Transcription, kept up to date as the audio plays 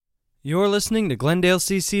You're listening to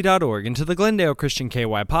GlendaleCC.org and to the Glendale Christian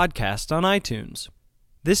KY podcast on iTunes.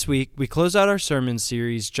 This week, we close out our sermon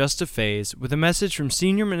series, Just a Phase, with a message from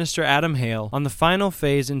Senior Minister Adam Hale on the final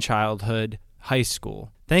phase in childhood, high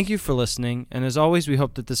school. Thank you for listening, and as always, we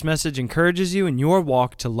hope that this message encourages you in your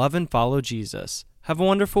walk to love and follow Jesus. Have a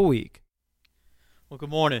wonderful week. Well, good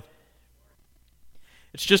morning.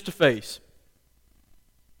 It's just a phase.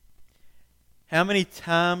 How many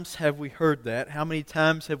times have we heard that? How many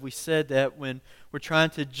times have we said that when we're trying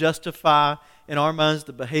to justify in our minds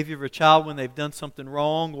the behavior of a child when they've done something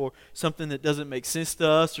wrong or something that doesn't make sense to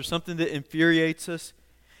us or something that infuriates us?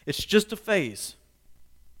 It's just a phase.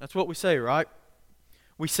 That's what we say, right?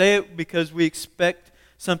 We say it because we expect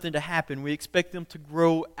something to happen. We expect them to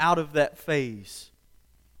grow out of that phase.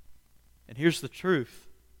 And here's the truth.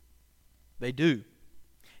 They do.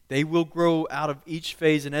 They will grow out of each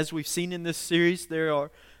phase, and as we've seen in this series, there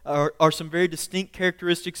are some very distinct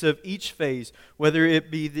characteristics of each phase, whether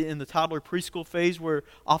it be in the toddler preschool phase, where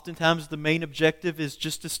oftentimes the main objective is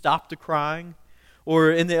just to stop the crying,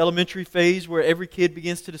 or in the elementary phase, where every kid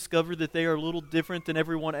begins to discover that they are a little different than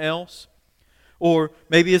everyone else, or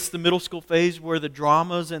maybe it's the middle school phase, where the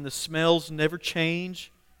dramas and the smells never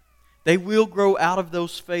change. They will grow out of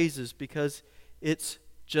those phases because it's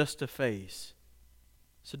just a phase.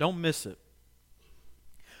 So don't miss it.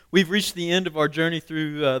 We've reached the end of our journey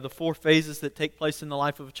through the four phases that take place in the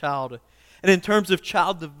life of a child. And in terms of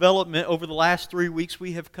child development, over the last 3 weeks,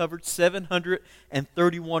 we have covered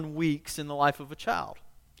 731 weeks in the life of a child.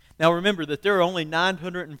 Now remember that there are only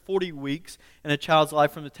 940 weeks in a child's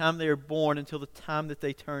life from the time they are born until the time that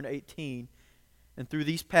they turn 18. And through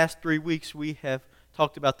these past 3 weeks, we have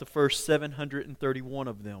talked about the first 731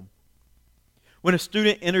 of them. When a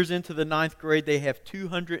student enters into the 9th grade, they have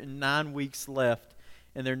 209 weeks left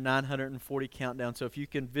in their 940 countdown. So if you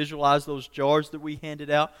can visualize those jars that we handed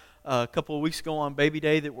out a couple of weeks ago on Baby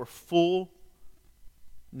Day that were full,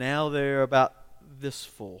 now they're about this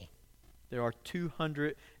full. There are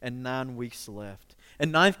 209 weeks left.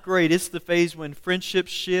 In 9th grade, it's the phase when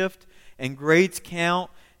friendships shift and grades count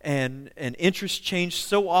and interests change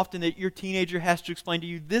so often that your teenager has to explain to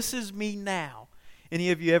you, this is me now.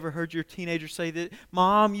 Any of you ever heard your teenager say that,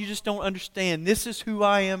 Mom, you just don't understand. This is who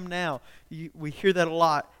I am now. We hear that a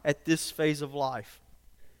lot at this phase of life.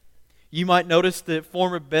 You might notice that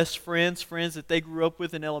former best friends that they grew up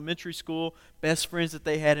with in elementary school, best friends that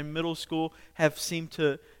they had in middle school, have seemed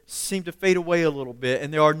to fade away a little bit,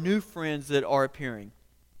 and there are new friends that are appearing.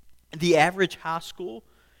 The average high school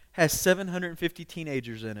has 750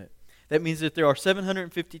 teenagers in it. That means that there are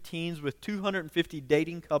 750 teens with 250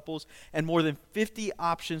 dating couples and more than 50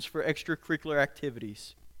 options for extracurricular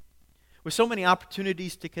activities. With so many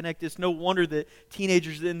opportunities to connect, it's no wonder that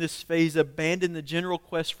teenagers in this phase abandon the general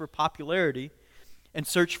quest for popularity and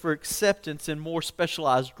search for acceptance in more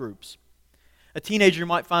specialized groups. A teenager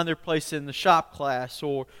might find their place in the shop class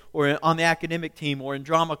or on the academic team or in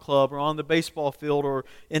drama club or on the baseball field or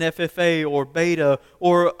in FFA or beta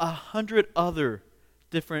or 100 other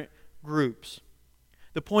different groups.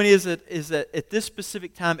 The point is that at this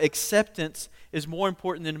specific time, acceptance is more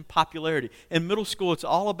important than popularity. In middle school, it's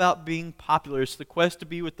all about being popular. It's the quest to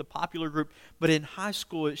be with the popular group. But in high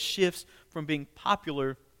school, it shifts from being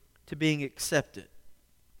popular to being accepted.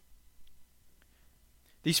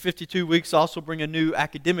 These 52 weeks also bring a new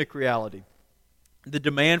academic reality. The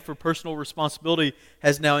demand for personal responsibility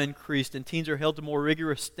has now increased, and teens are held to more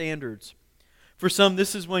rigorous standards. For some,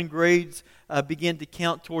 this is when grades begin to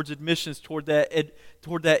count towards admissions, toward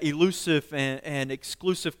that elusive and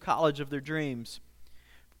exclusive college of their dreams.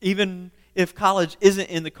 Even if college isn't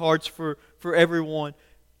in the cards for everyone,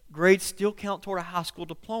 grades still count toward a high school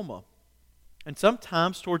diploma. And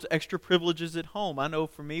sometimes towards extra privileges at home. I know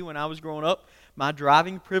for me, when I was growing up, my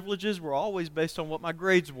driving privileges were always based on what my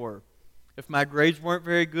grades were. If my grades weren't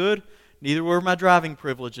very good, neither were my driving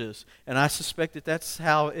privileges. And I suspect that that's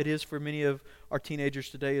how it is for many of our teenagers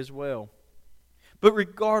today as well. But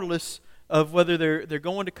regardless of whether they're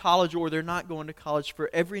going to college or they're not going to college, for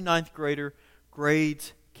every 9th grader,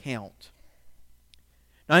 grades count.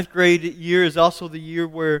 9th grade year is also the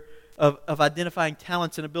year of identifying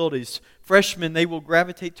talents and abilities. Freshmen, they will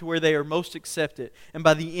gravitate to where they are most accepted. And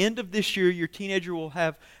by the end of this year, your teenager will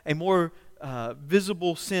have a more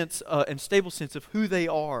visible sense and stable sense of who they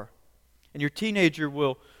are. And your teenager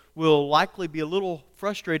will likely be a little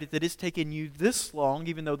frustrated that it's taken you this long,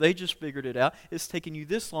 even though they just figured it out, it's taken you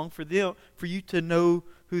this long for you to know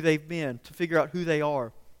who they've been, to figure out who they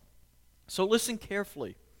are. So listen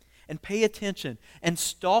carefully and pay attention and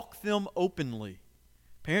stalk them openly.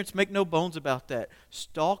 Parents, make no bones about that.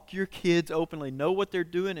 Stalk your kids openly. Know what they're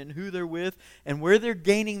doing and who they're with and where they're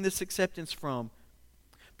gaining this acceptance from.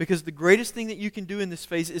 Because the greatest thing that you can do in this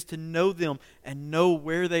phase is to know them and know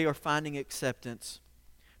where they are finding acceptance.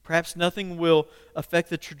 Perhaps nothing will affect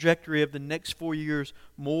the trajectory of the next 4 years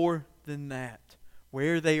more than that,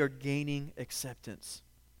 where they are gaining acceptance.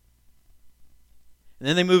 And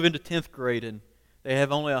then they move into 10th grade, and they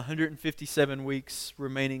have only 157 weeks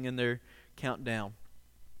remaining in their countdown.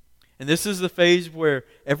 And this is the phase where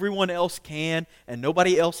everyone else can and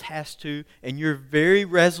nobody else has to, and your very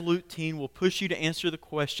resolute teen will push you to answer the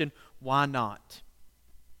question, why not?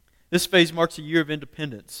 This phase marks a year of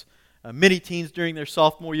independence. Many teens during their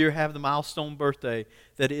sophomore year have the milestone birthday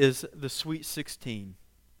that is the Sweet 16.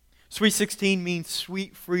 Sweet 16 means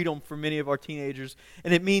sweet freedom for many of our teenagers.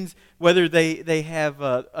 And it means whether they have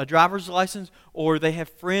a driver's license or they have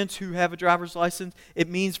friends who have a driver's license, it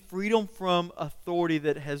means freedom from authority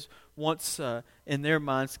that has once, in their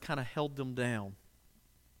minds, kind of held them down.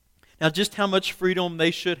 Now, just how much freedom they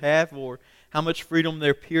should have or how much freedom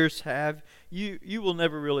their peers have, you will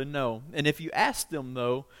never really know. And if you ask them,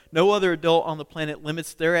 though, no other adult on the planet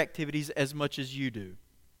limits their activities as much as you do.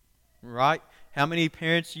 Right? How many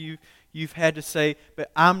parents you've had to say, but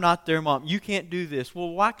I'm not their mom. You can't do this. Well,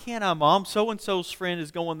 why can't I, Mom? So-and-so's friend is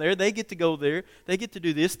going there. They get to go there. They get to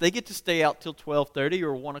do this. They get to stay out till 12:30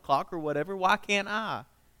 or 1 o'clock or whatever. Why can't I?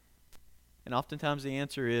 And oftentimes the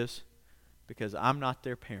answer is, because I'm not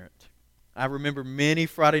their parent. I remember many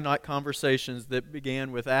Friday night conversations that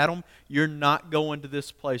began with, Adam, you're not going to this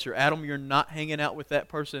place, or Adam, you're not hanging out with that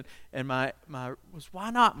person. And my was, why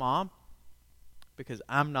not, Mom? Because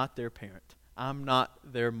I'm not their parent. I'm not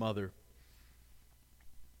their mother.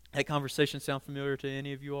 That conversation sound familiar to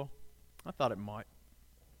any of you all? I thought it might.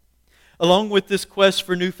 Along with this quest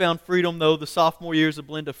for newfound freedom, though, the sophomore year is a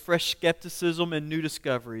blend of fresh skepticism and new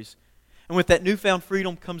discoveries. And with that newfound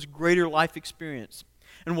freedom comes greater life experience.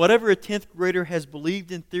 And whatever a 10th grader has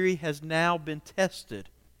believed in theory has now been tested.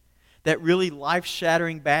 That really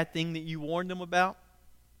life-shattering bad thing that you warned them about,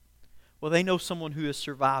 well, they know someone who has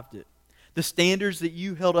survived it. The standards that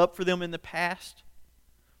you held up for them in the past,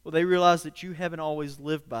 well, they realize that you haven't always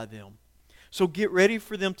lived by them. So get ready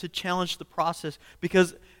for them to challenge the process,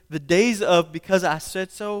 because the days of because I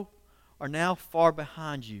said so are now far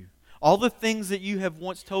behind you. All the things that you have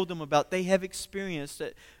once told them about, they have experienced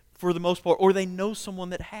it for the most part, or they know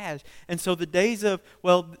someone that has. And so the days of,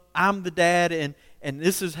 well, I'm the dad and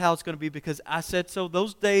this is how it's going to be because I said so,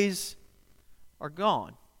 those days are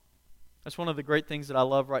gone. That's one of the great things that I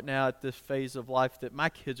love right now at this phase of life that my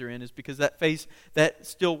kids are in, is because that phase, that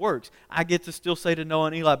still works. I get to still say to Noah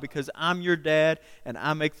and Eli, because I'm your dad and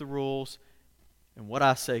I make the rules and what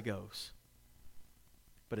I say goes.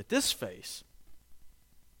 But at this phase,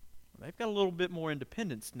 they've got a little bit more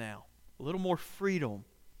independence now, a little more freedom.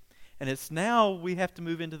 And it's now we have to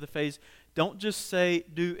move into the phase, don't just say,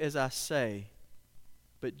 do as I say,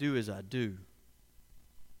 but do as I do.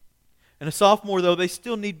 And a sophomore, though, they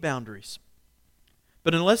still need boundaries.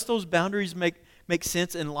 But unless those boundaries make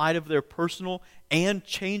sense in light of their personal and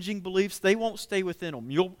changing beliefs, they won't stay within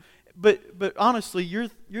them. But honestly,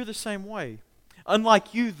 you're the same way.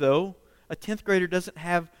 Unlike you, though, a 10th grader doesn't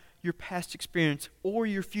have your past experience or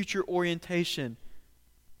your future orientation.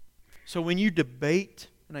 So when you debate,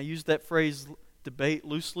 and I use that phrase debate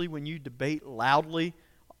loosely, when you debate loudly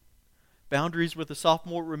boundaries with a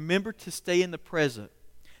sophomore, remember to stay in the present.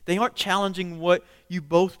 They aren't challenging what you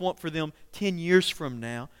both want for them 10 years from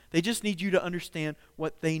now. They just need you to understand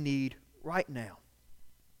what they need right now.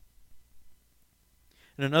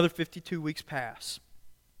 And another 52 weeks pass.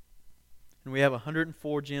 And we have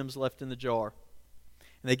 104 gems left in the jar.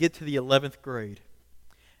 And they get to the 11th grade.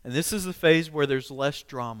 And this is the phase where there's less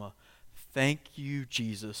drama. Thank you,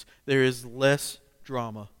 Jesus. There is less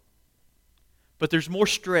drama. But there's more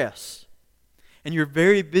stress. And your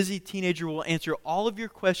very busy teenager will answer all of your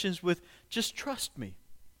questions with, just trust me.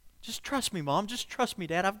 Just trust me, Mom. Just trust me,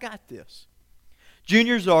 Dad. I've got this.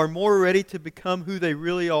 Juniors are more ready to become who they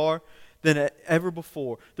really are than ever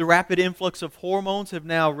before. The rapid influx of hormones have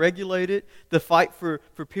now regulated. The fight for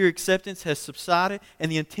peer acceptance has subsided.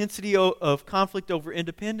 And the intensity of conflict over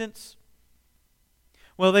independence,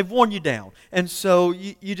 well, they've worn you down. And so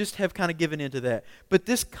you just have kind of given into that. But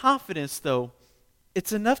this confidence, though,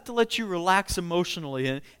 it's enough to let you relax emotionally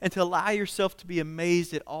and to allow yourself to be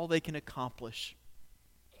amazed at all they can accomplish.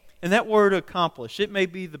 And that word accomplish, it may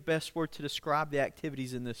be the best word to describe the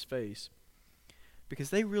activities in this phase, because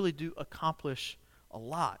they really do accomplish a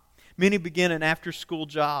lot. Many begin an after-school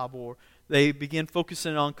job, or they begin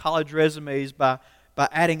focusing on college resumes by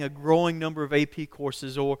adding a growing number of AP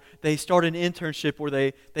courses, or they start an internship, or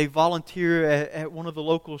they volunteer at one of the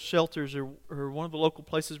local shelters or one of the local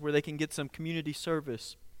places where they can get some community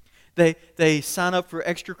service. They sign up for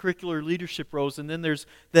extracurricular leadership roles, and then there's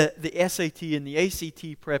the SAT and the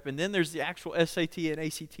ACT prep, and then there's the actual SAT and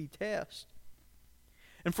ACT test.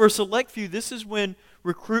 And for a select few, this is when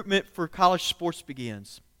recruitment for college sports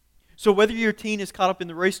begins. So whether your teen is caught up in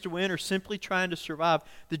the race to win or simply trying to survive,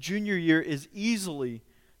 the junior year is easily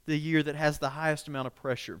the year that has the highest amount of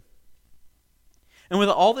pressure. And with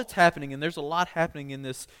all that's happening, and there's a lot happening in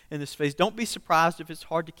this phase, don't be surprised if it's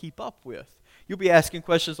hard to keep up with. You'll be asking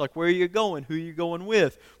questions like, where are you going? Who are you going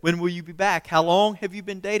with? When will you be back? How long have you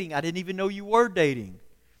been dating? I didn't even know you were dating.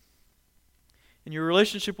 And your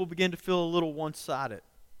relationship will begin to feel a little one-sided.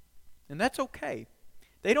 And that's okay.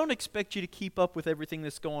 They don't expect you to keep up with everything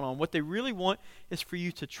that's going on. What they really want is for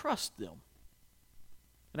you to trust them.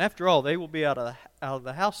 And after all, they will be out of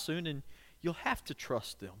the house soon, and you'll have to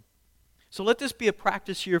trust them. So let this be a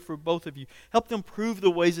practice here for both of you. Help them prove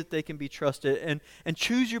the ways that they can be trusted, and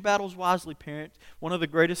choose your battles wisely, parents. One of the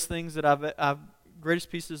greatest things that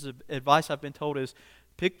greatest pieces of advice I've been told is,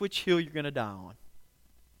 pick which hill you're going to die on.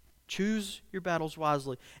 Choose your battles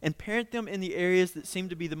wisely, and parent them in the areas that seem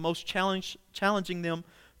to be the most challenging them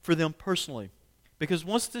for them personally. Because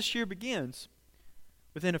once this year begins,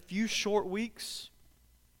 within a few short weeks,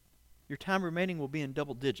 your time remaining will be in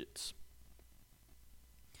double digits.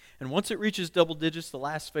 And once it reaches double digits, the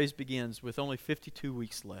last phase begins with only 52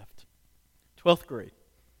 weeks left. 12th grade.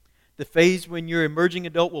 The phase when your emerging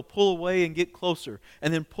adult will pull away and get closer,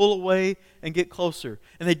 and then pull away and get closer.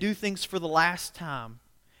 And they do things for the last time.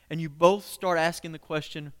 And you both start asking the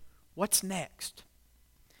question, what's next?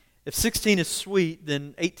 If 16 is sweet,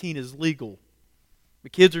 then 18 is legal. The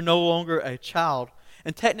kids are no longer a child.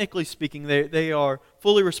 And technically speaking, they are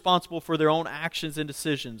fully responsible for their own actions and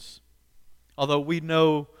decisions. Although we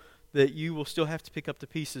know that you will still have to pick up the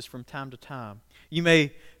pieces from time to time. You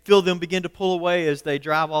may feel them begin to pull away as they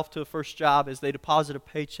drive off to a first job, as they deposit a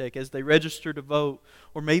paycheck, as they register to vote,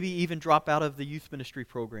 or maybe even drop out of the youth ministry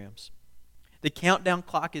programs. The countdown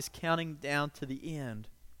clock is counting down to the end.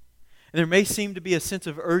 And there may seem to be a sense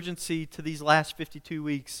of urgency to these last 52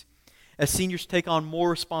 weeks. As seniors take on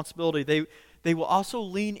more responsibility, they will also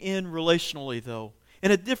lean in relationally, though,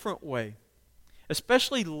 in a different way.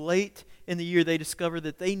 Especially late in the year, they discover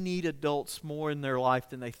that they need adults more in their life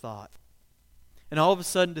than they thought. And all of a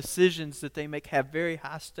sudden, decisions that they make have very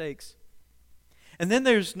high stakes. And then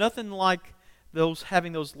there's nothing like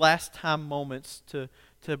having those last time moments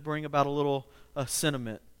to bring about a little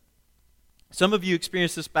sentiment. Some of you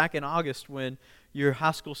experienced this back in August when your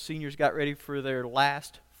high school seniors got ready for their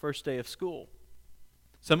first day of school.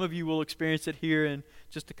 Some of you will experience it here in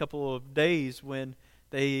just a couple of days when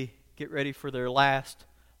they get ready for their last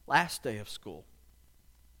day of school.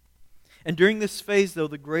 And during this phase, though,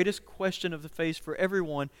 the greatest question of the phase for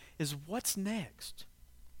everyone is, what's next?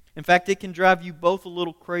 In fact, it can drive you both a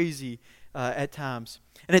little crazy at times.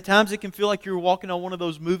 And at times it can feel like you're walking on one of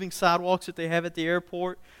those moving sidewalks that they have at the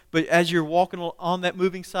airport, but as you're walking on that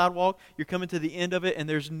moving sidewalk, you're coming to the end of it and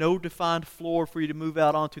there's no defined floor for you to move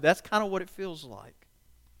out onto. That's kind of what it feels like.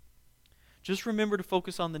 Just remember to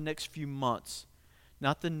focus on the next few months,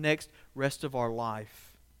 not the next rest of our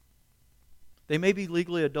life. They may be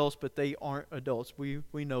legally adults, but they aren't adults. We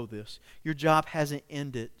know this. Your job hasn't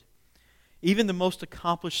ended. Even the most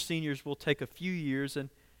accomplished seniors will take a few years and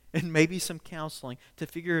maybe some counseling to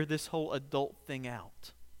figure this whole adult thing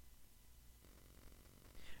out.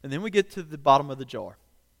 And then we get to the bottom of the jar.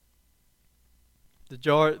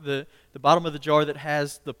 The bottom of the jar that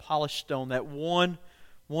has the polished stone, that one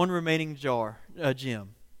remaining gem.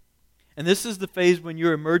 And this is the phase when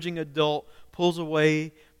your emerging adult pulls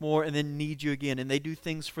away more and then needs you again. And they do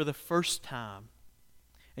things for the first time.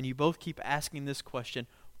 And you both keep asking this question,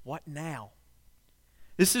 what now?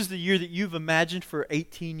 This is the year that you've imagined for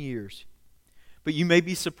 18 years. But you may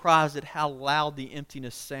be surprised at how loud the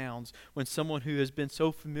emptiness sounds when someone who has been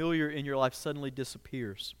so familiar in your life suddenly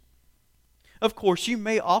disappears. Of course, you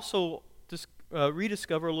may also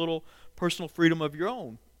rediscover a little personal freedom of your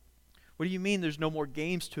own. What do you mean there's no more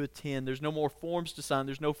games to attend? There's no more forms to sign.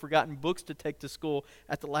 There's no forgotten books to take to school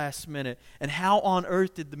at the last minute. And how on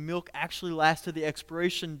earth did the milk actually last to the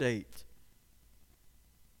expiration date?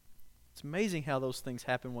 It's amazing how those things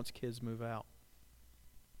happen once kids move out.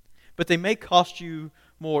 But they may cost you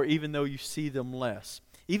more even though you see them less.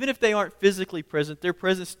 Even if they aren't physically present, their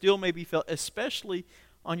presence still may be felt, especially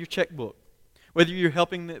on your checkbook. Whether you're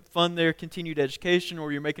helping fund their continued education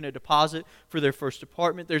or you're making a deposit for their first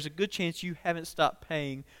apartment, there's a good chance you haven't stopped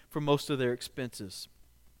paying for most of their expenses.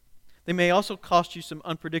 They may also cost you some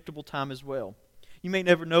unpredictable time as well. You may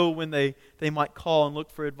never know when they might call and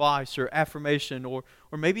look for advice or affirmation or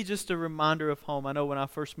maybe just a reminder of home. I know when I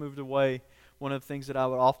first moved away, one of the things that I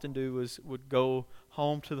would often do would go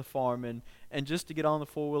home to the farm and just to get on the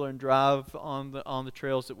four-wheeler and drive on the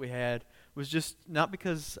trails that we had was just not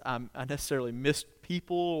because I necessarily missed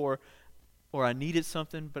people or I needed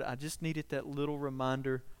something, but I just needed that little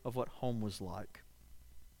reminder of what home was like.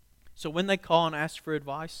 So when they call and ask for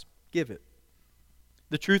advice, give it.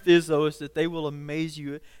 The truth is, though, is that they will amaze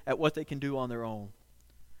you at what they can do on their own.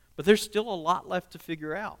 But there's still a lot left to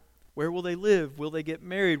figure out. Where will they live? Will they get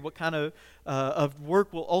married? What kind of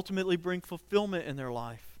work will ultimately bring fulfillment in their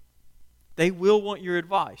life? They will want your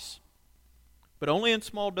advice, but only in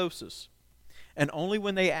small doses, and only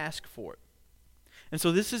when they ask for it. And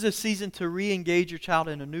so this is a season to re-engage your child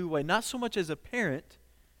in a new way, not so much as a parent,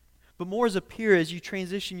 but more as a peer as you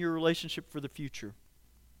transition your relationship for the future.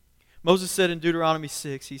 Moses said in Deuteronomy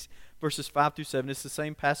 6, verses 5 through 7, it's the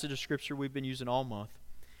same passage of Scripture we've been using all month.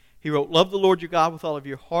 He wrote, "Love the Lord your God with all of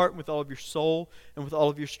your heart, and with all of your soul, and with all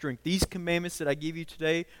of your strength. These commandments that I give you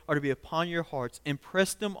today are to be upon your hearts.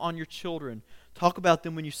 Impress them on your children. Talk about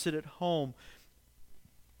them when you sit at home."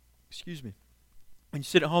 When you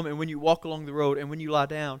sit at home and when you walk along the road and when you lie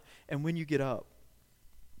down and when you get up.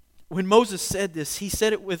 When Moses said this, he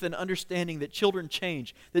said it with an understanding that children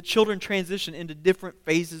change, that children transition into different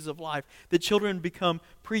phases of life, that children become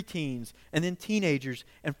preteens and then teenagers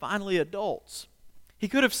and finally adults. He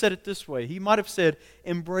could have said it this way. He might have said,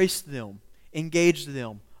 embrace them, engage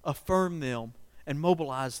them, affirm them, and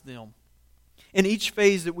mobilize them. In each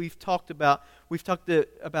phase that we've talked about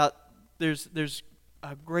there's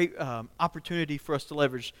a great opportunity for us to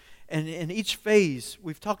leverage. And in each phase,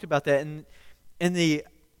 we've talked about that. And in the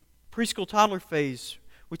preschool toddler phase,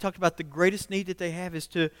 we talked about the greatest need that they have is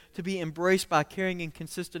to be embraced by a caring and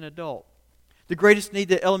consistent adult. The greatest need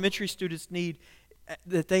that elementary students need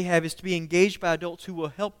that they have is to be engaged by adults who will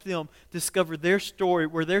help them discover their story,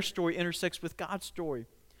 where their story intersects with God's story.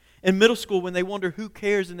 In middle school, when they wonder who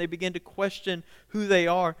cares and they begin to question who they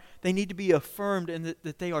are, they need to be affirmed in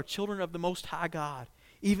that they are children of the Most High God,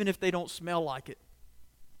 even if they don't smell like it.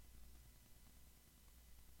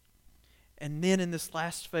 And then in this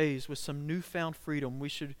last phase, with some newfound freedom, we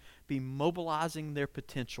should be mobilizing their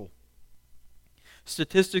potential.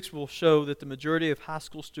 Statistics will show that the majority of high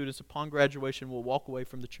school students upon graduation will walk away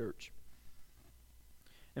from the church.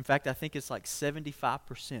 In fact, I think it's like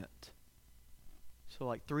 75%. So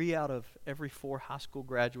like 3 out of every 4 high school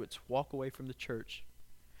graduates walk away from the church.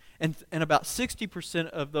 And about 60%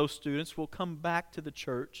 of those students will come back to the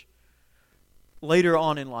church later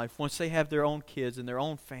on in life, once they have their own kids and their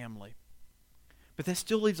own family. But that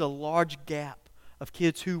still leaves a large gap of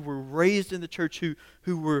kids who were raised in the church,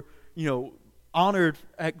 who were, honored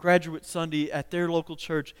at Graduate Sunday at their local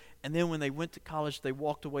church, and then when they went to college, they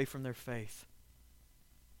walked away from their faith.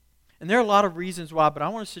 And there are a lot of reasons why, but I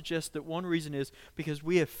want to suggest that one reason is because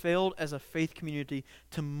we have failed as a faith community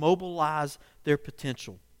to mobilize their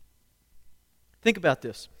potential. Think about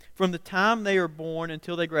this. From the time they are born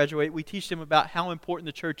until they graduate, we teach them about how important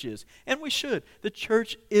the church is. And we should. The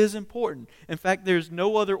church is important. In fact, there's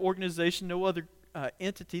no other organization, no other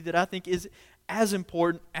entity that I think is as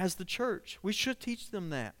important as the church. We should teach them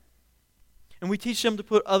that. And we teach them to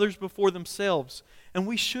put others before themselves. And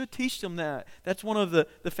we should teach them that. That's one of the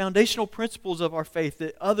foundational principles of our faith,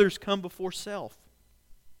 that others come before self.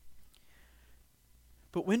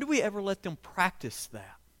 But when do we ever let them practice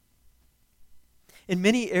that? In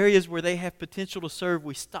many areas where they have potential to serve,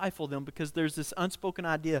 we stifle them because there's this unspoken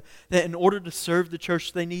idea that in order to serve the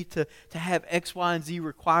church, they need to have X, Y, and Z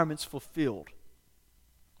requirements fulfilled.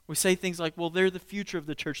 We say things like, well, they're the future of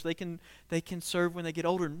the church. They can serve when they get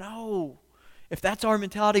older. No. If that's our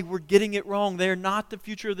mentality, we're getting it wrong. They are not the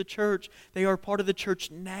future of the church. They are part of the church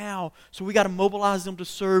now. So we got to mobilize them to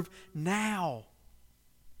serve now.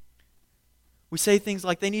 We say things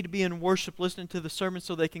like they need to be in worship, listening to the sermon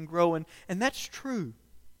so they can grow, and that's true.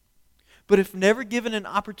 But if never given an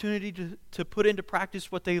opportunity to put into practice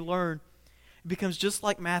what they learn, it becomes just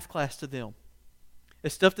like math class to them.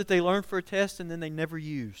 It's stuff that they learned for a test and then they never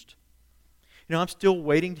used. I'm still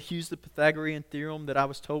waiting to use the Pythagorean theorem that I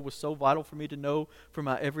was told was so vital for me to know for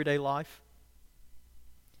my everyday life.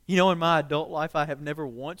 In my adult life, I have never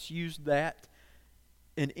once used that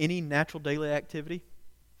in any natural daily activity.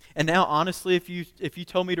 And now, honestly, if you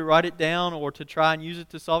told me to write it down or to try and use it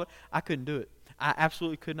to solve it, I couldn't do it. I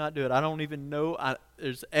absolutely could not do it. I don't even know.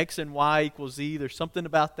 There's X and Y equals Z. There's something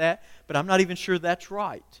about that, but I'm not even sure that's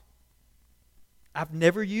right. I've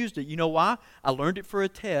never used it. You know why? I learned it for a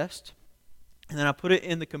test, and then I put it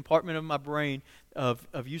in the compartment of my brain of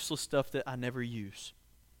useless stuff that I never use.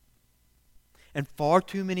 And far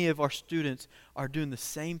too many of our students are doing the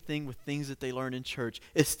same thing with things that they learned in church.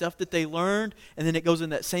 It's stuff that they learned, and then it goes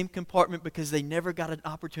in that same compartment because they never got an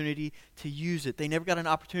opportunity to use it. They never got an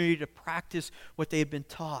opportunity to practice what they had been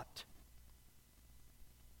taught.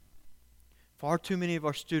 Far too many of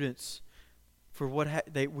our students,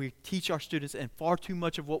 we teach our students, and far too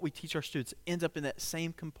much of what we teach our students ends up in that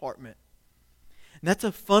same compartment. And that's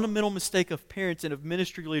a fundamental mistake of parents and of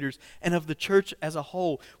ministry leaders and of the church as a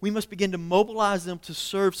whole. We must begin to mobilize them to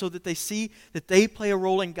serve so that they see that they play a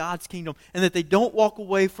role in God's kingdom and that they don't walk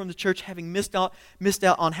away from the church having missed out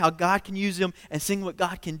on how God can use them and seeing what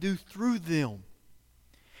God can do through them.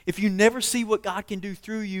 If you never see what God can do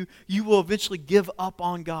through you, you will eventually give up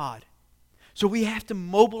on God. So we have to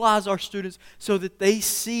mobilize our students so that they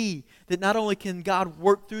see that not only can God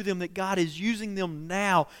work through them, that God is using them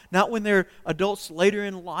now, not when they're adults later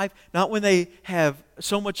in life, not when they have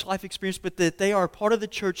so much life experience, but that they are part of the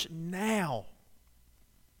church now.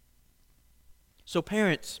 So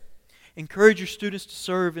parents, encourage your students to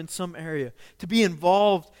serve in some area, to be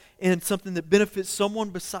involved in something that benefits someone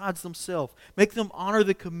besides themselves. Make them honor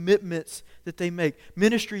the commitments that they make.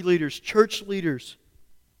 Ministry leaders, church leaders,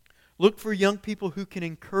 look for young people who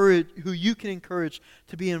you can encourage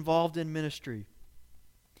to be involved in ministry.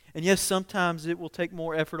 And yes, sometimes it will take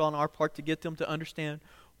more effort on our part to get them to understand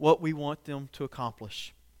what we want them to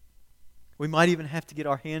accomplish. We might even have to get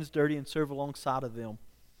our hands dirty and serve alongside of them.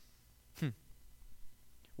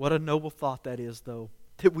 What a noble thought that is, though.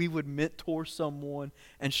 That we would mentor someone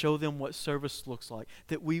and show them what service looks like.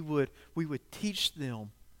 That we would teach them,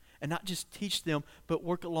 and not just teach them, but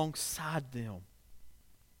work alongside them.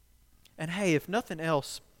 And hey, if nothing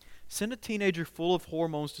else, send a teenager full of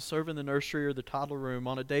hormones to serve in the nursery or the toddler room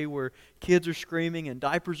on a day where kids are screaming and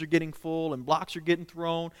diapers are getting full and blocks are getting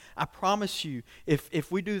thrown. I promise you,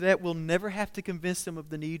 if we do that, we'll never have to convince them of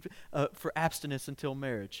the need for abstinence until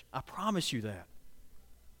marriage. I promise you that.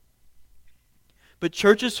 But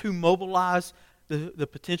churches who mobilize the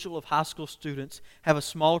potential of high school students have a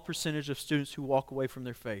smaller percentage of students who walk away from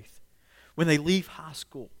their faith when they leave high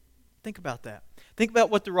school. Think about that. Think about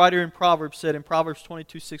what the writer in Proverbs said in Proverbs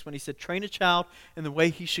 22:6 when he said, "Train a child in the way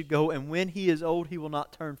he should go, and when he is old, he will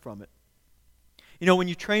not turn from it." You know, when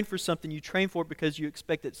you train for something, you train for it because you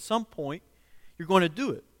expect at some point you're going to do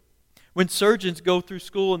it. When surgeons go through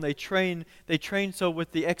school and they train so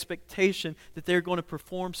with the expectation that they're going to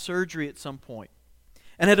perform surgery at some point.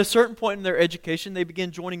 And at a certain point in their education, they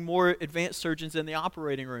begin joining more advanced surgeons in the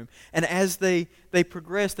operating room. And as they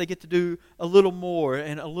progress, they get to do a little more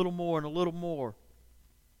and a little more and a little more.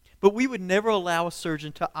 But we would never allow a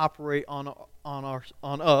surgeon to operate on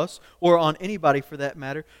us or on anybody for that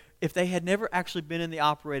matter if they had never actually been in the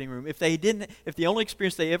operating room. If the only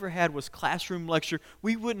experience they ever had was classroom lecture,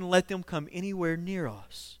 we wouldn't let them come anywhere near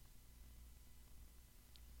us.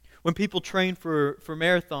 When people train for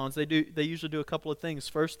marathons, they usually do a couple of things.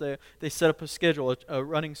 First, they set up a schedule, a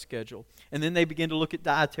running schedule. And then they begin to look at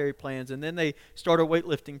dietary plans. And then they start a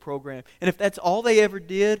weightlifting program. And if that's all they ever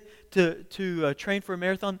did to train for a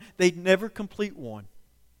marathon, they'd never complete one.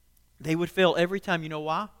 They would fail every time. You know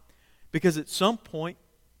why? Because at some point,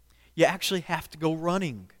 you actually have to go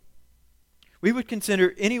running. We would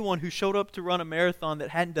consider anyone who showed up to run a marathon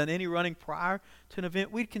that hadn't done any running prior to an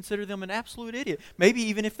event, we'd consider them an absolute idiot. Maybe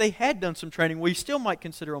even if they had done some training, we still might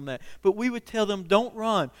consider them that. But we would tell them, don't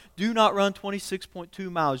run. Do not run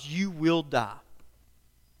 26.2 miles. You will die.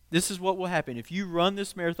 This is what will happen. If you run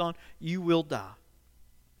this marathon, you will die.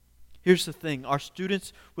 Here's the thing. Our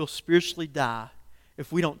students will spiritually die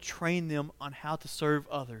if we don't train them on how to serve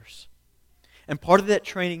others. And part of that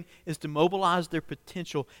training is to mobilize their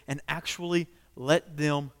potential and actually let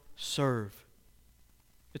them serve.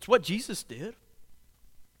 It's what Jesus did.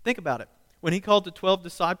 Think about it. When he called the 12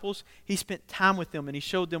 disciples, he spent time with them and he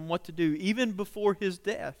showed them what to do, even before his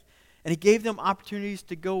death. And he gave them opportunities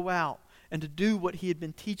to go out and to do what he had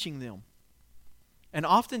been teaching them. And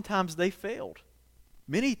oftentimes they failed.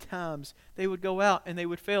 Many times they would go out and they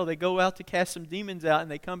would fail. They go out to cast some demons out and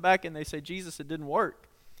they come back and they say, Jesus, it didn't work.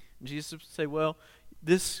 And Jesus would say, well,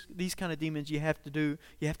 these kind of demons you have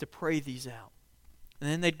to pray these out. And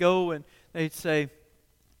then they'd go and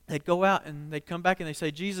they'd go out and they'd come back and they'd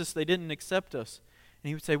say, Jesus, they didn't accept us. And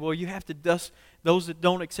he would say, well, you have to dust, those that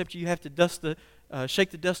don't accept you have to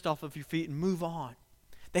shake the dust off of your feet and move on.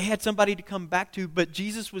 They had somebody to come back to, but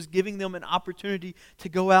Jesus was giving them an opportunity to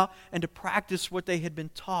go out and to practice what they had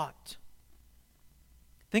been taught.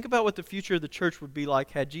 Think about what the future of the church would be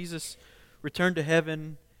like had Jesus returned to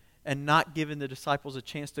heaven and not given the disciples a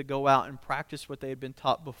chance to go out and practice what they had been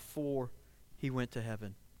taught before he went to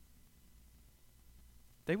heaven.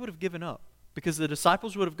 They would have given up because the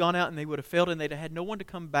disciples would have gone out and they would have failed and they'd have had no one to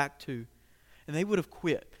come back to. And they would have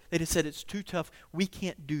quit. They'd have said, it's too tough. We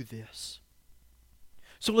can't do this.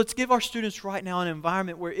 So let's give our students right now an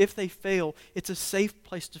environment where if they fail, it's a safe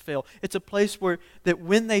place to fail. It's a place where that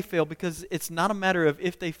when they fail, because it's not a matter of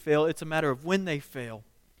if they fail, it's a matter of when they fail.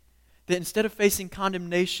 That instead of facing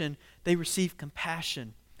condemnation, they receive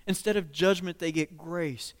compassion. Instead of judgment, they get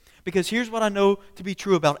grace. Because here's what I know to be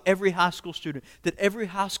true about every high school student, that every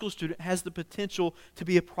high school student has the potential to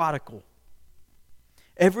be a prodigal.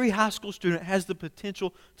 Every high school student has the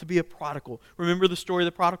potential to be a prodigal. Remember the story of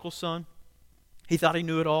the prodigal son? He thought he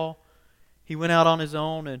knew it all. He went out on his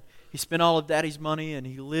own and he spent all of daddy's money and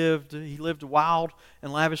he lived wild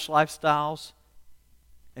and lavish lifestyles,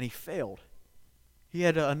 and he failed. He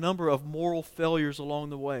had a number of moral failures along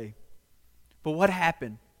the way. But what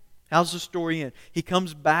happened? How's the story end? He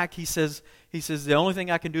comes back, he says, the only thing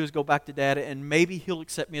I can do is go back to Dad and maybe he'll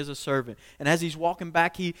accept me as a servant. And as he's walking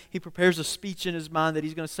back, he prepares a speech in his mind that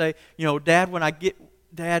he's going to say, Dad, when I get,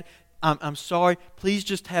 Dad, I'm sorry, please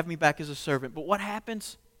just have me back as a servant. But what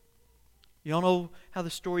happens? You all know how the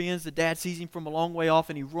story ends. The dad sees him from a long way off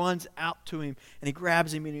and he runs out to him and he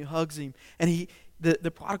grabs him and he hugs him. And the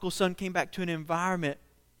prodigal son came back to an environment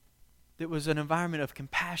that was an environment of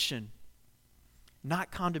compassion, not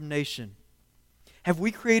condemnation. Have we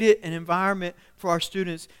created an environment for our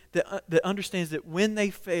students that understands that when they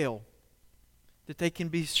fail, that they can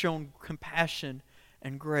be shown compassion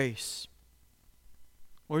and grace?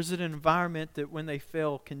 Or is it an environment that when they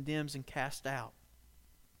fail, condemns and casts out?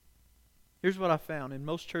 Here's what I found. In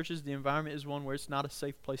most churches, the environment is one where it's not a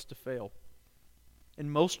safe place to fail. In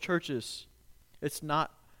most churches, it's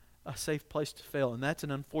not a safe place to fail, and that's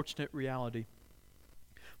an unfortunate reality.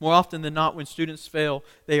 More often than not, when students fail,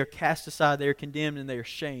 they are cast aside, they are condemned, and they are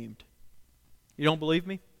shamed. You don't believe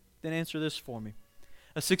me? Then answer this for me.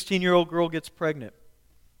 A 16-year-old girl gets pregnant.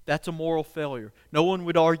 That's a moral failure. No one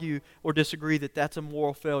would argue or disagree that that's a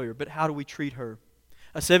moral failure, but how do we treat her?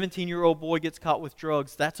 A 17-year-old boy gets caught with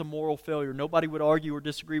drugs. That's a moral failure. Nobody would argue or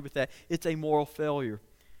disagree with that. It's a moral failure.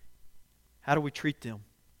 How do we treat them?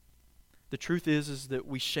 The truth is that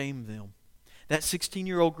we shame them. That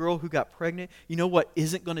 16-year-old girl who got pregnant, you know what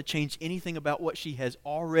isn't going to change anything about what she has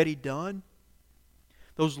already done?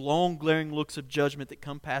 Those long, glaring looks of judgment that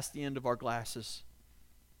come past the end of our glasses.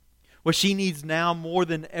 What she needs now more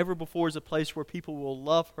than ever before is a place where people will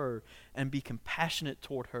love her and be compassionate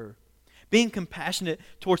toward her. Being compassionate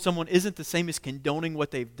toward someone isn't the same as condoning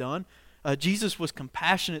what they've done. Jesus was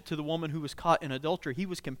compassionate to the woman who was caught in adultery. He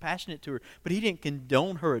was compassionate to her, but he didn't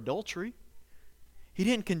condone her adultery. He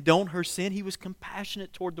didn't condone her sin. He was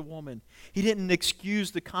compassionate toward the woman. He didn't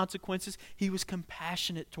excuse the consequences. He was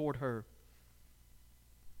compassionate toward her.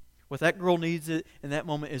 What that girl needs in that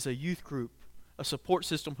moment is a youth group, a support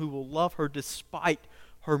system who will love her despite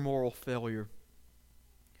her moral failure.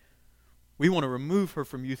 We want to remove her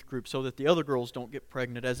from youth group so that the other girls don't get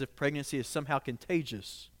pregnant, as if pregnancy is somehow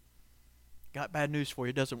contagious. Got bad news for you.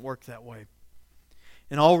 It doesn't work that way.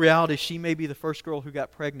 In all reality, she may be the first girl who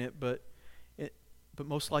got pregnant, but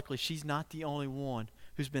most likely she's not the only one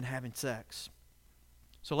who's been having sex.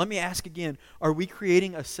 So let me ask again, are we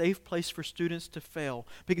creating a safe place for students to fail?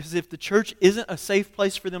 Because if the church isn't a safe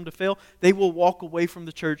place for them to fail, they will walk away from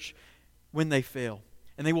the church when they fail.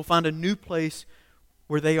 And they will find a new place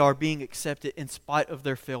where they are being accepted in spite of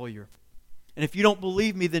their failure. And if you don't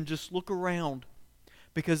believe me, then just look around,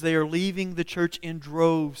 because they are leaving the church in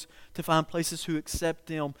droves to find places who accept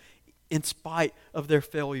them in spite of their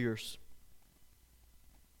failures.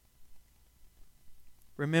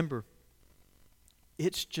 Remember,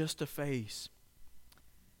 it's just a phase.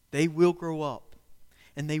 They will grow up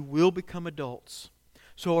and they will become adults.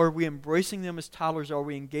 So are we embracing them as toddlers? Are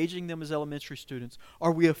we engaging them as elementary students?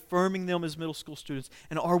 Are we affirming them as middle school students?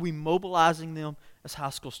 And are we mobilizing them as high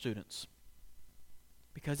school students?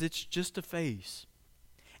 Because it's just a phase.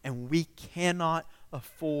 And we cannot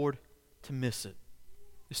afford to miss it.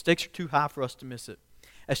 The stakes are too high for us to miss it.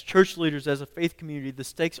 As church leaders, as a faith community, the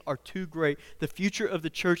stakes are too great. The future of the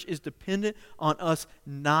church is dependent on us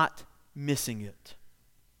not missing it.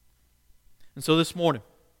 And so this morning,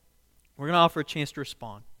 we're going to offer a chance to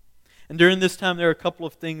respond. And during this time, there are a couple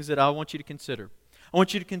of things that I want you to consider. I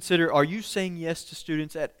want you to consider, are you saying yes to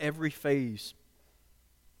students at every phase?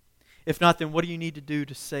 If not, then what do you need to do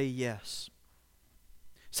to say yes?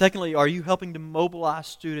 Secondly, are you helping to mobilize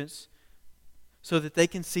students so that they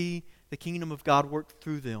can see the kingdom of God work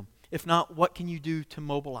through them? If not, what can you do to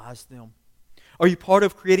mobilize them? Are you part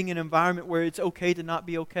of creating an environment where it's okay to not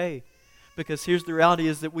be okay? Because here's the reality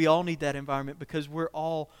is that we all need that environment because we're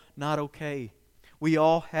all not okay. We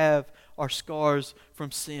all have our scars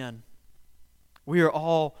from sin. We are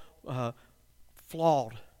all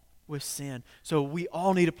flawed with sin. So we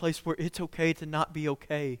all need a place where it's okay to not be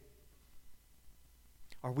okay.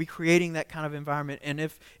 Are we creating that kind of environment? And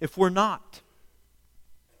if we're not,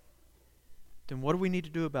 then what do we need to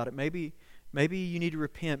do about it? Maybe you need to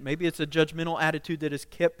repent. Maybe it's a judgmental attitude that has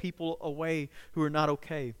kept people away who are not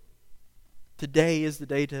okay. Today is the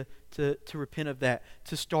day to repent of that,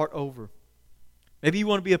 to start over. Maybe you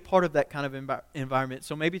want to be a part of that kind of environment.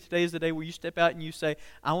 So maybe today is the day where you step out and you say,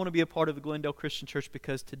 I want to be a part of the Glendale Christian Church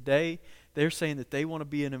because today they're saying that they want to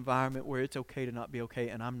be in an environment where it's okay to not be okay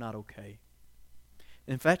and I'm not okay.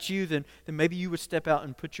 And if that's you, then maybe you would step out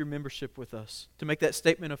and put your membership with us to make that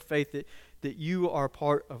statement of faith that you are a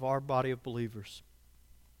part of our body of believers.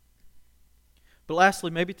 But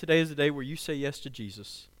lastly, maybe today is the day where you say yes to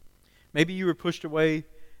Jesus. Maybe you were pushed away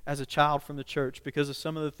as a child from the church because of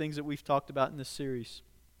some of the things that we've talked about in this series.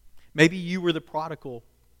 Maybe you were the prodigal,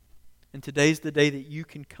 and today's the day that you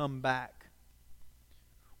can come back.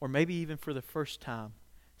 Or maybe even for the first time,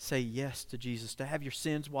 say yes to Jesus, to have your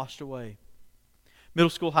sins washed away. Middle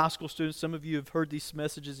school, high school students, some of you have heard these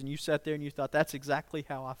messages and you sat there and you thought, that's exactly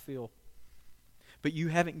how I feel. But you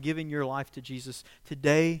haven't given your life to Jesus.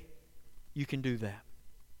 Today, you can do that.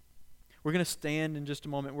 We're going to stand in just a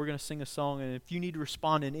moment. We're going to sing a song. And if you need to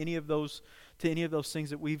respond in any of those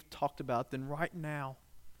things that we've talked about, then right now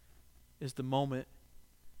is the moment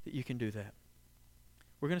that you can do that.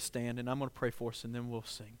 We're going to stand and I'm going to pray for us and then we'll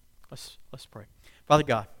sing. Let's pray. Father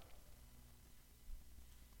God,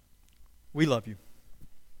 we love you.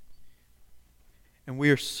 And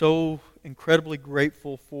we are so incredibly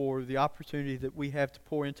grateful for the opportunity that we have to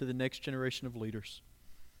pour into the next generation of leaders,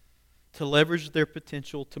 to leverage their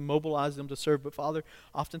potential, to mobilize them to serve. But Father,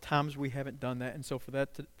 oftentimes we haven't done that. And so for that,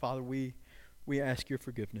 Father, we ask your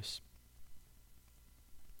forgiveness.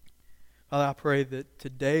 Father, I pray that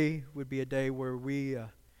today would be a day where we,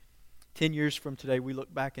 10 years from today, we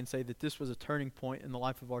look back and say that this was a turning point in the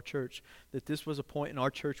life of our church, that this was a point in our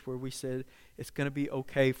church where we said it's going to be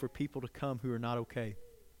okay for people to come who are not okay.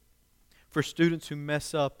 For students who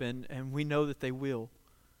mess up, and we know that they will,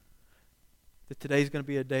 that today's going to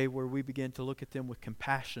be a day where we begin to look at them with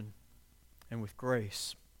compassion and with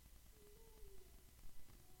grace.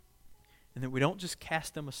 And that we don't just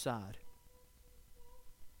cast them aside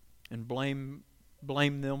and blame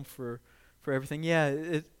them for everything.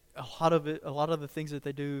 Yeah, a lot of the things that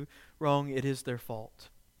they do wrong, it is their fault.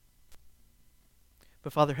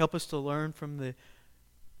 But Father, help us to learn from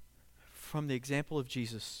the example of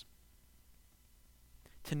Jesus,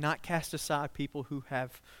 to not cast aside people who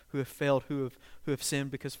have failed, who have sinned,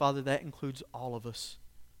 because Father, that includes all of us.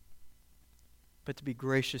 But to be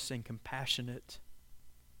gracious and compassionate,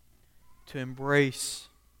 to embrace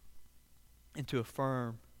and to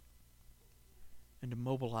affirm and to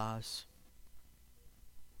mobilize.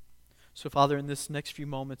 So Father, in this next few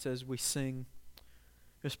moments as we sing,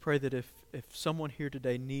 just pray that if someone here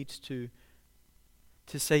today needs to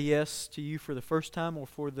say yes to you for the first time or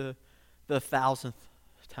for the 1,000th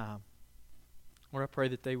time, Lord, I pray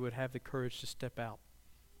that they would have the courage to step out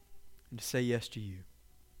and to say yes to you.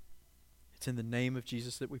 It's in the name of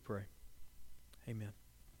Jesus that we pray. Amen.